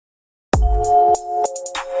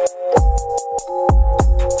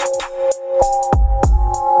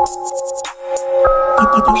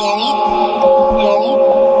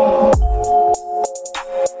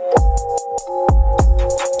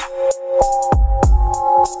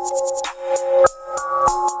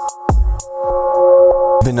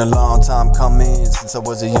Been a long time coming, since I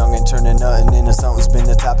was a youngin', turning nothing into something's been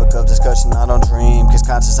the topic of discussion. I don't dream, cause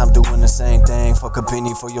conscious I'm doing the same thing. Fuck a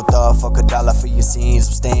penny for your thought, fuck a dollar for your scenes.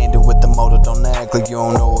 I'm standing with the motor, don't act like you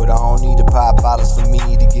don't know it. I don't need to pop bottles for me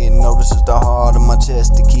to get noticed. It's the heart of my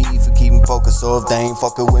chest, the key for keeping focused. So if they ain't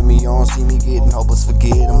fucking with me, you don't see me getting hopeless.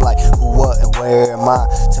 Forget, I'm like, who, what, and where am I?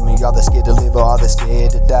 Tell me, are they scared to live or are they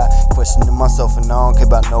scared to die? Questioning myself and I don't care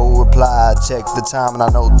about no reply. Check the time and I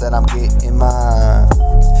know that I'm getting mine.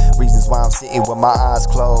 Reasons why I'm sitting with my eyes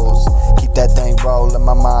closed. Keep that thing rolling,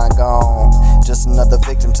 my mind gone. Just another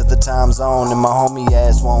victim to the time zone. And my homie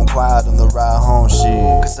ass won't quiet on the ride home,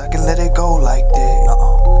 shit. Cause I can let it go like that.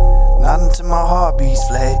 Not until my heart beats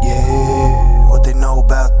flat, yeah. What they know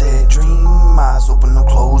about that dream. Eyes open or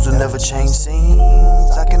closed will never change scenes.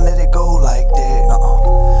 I can let it go like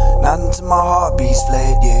that. Not until my heart beats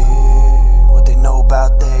flat, yeah. What they know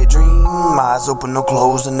about that dream. Eyes open or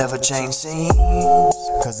closed and never change scenes.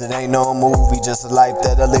 Cause it ain't no movie, just a life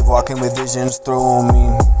that I live, walking with visions through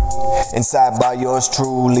me. Inside by yours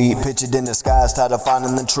truly, pictured in the skies, tired of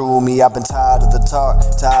finding the true me. I've been tired of the talk,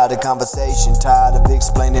 tired of conversation, tired of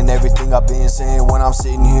explaining everything I've been saying when I'm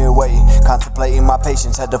sitting here waiting, contemplating my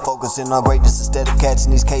patience. Had to focus in on greatness instead of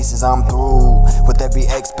catching these cases. I'm through with every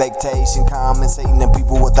expectation, compensating the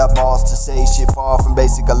people without balls to say shit far from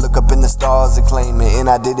basic. I look up in the stars and claim it, and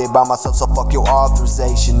I did it by myself, so fuck your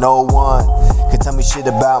authorization. No one can tell me shit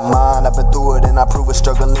about mine. I've been through it and I prove it,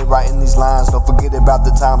 struggling writing these lines. Don't forget about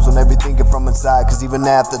the times when everything from inside, cause even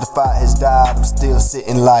after the fight has died, I'm still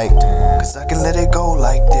sitting like, cause I can let it go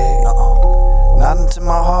like that.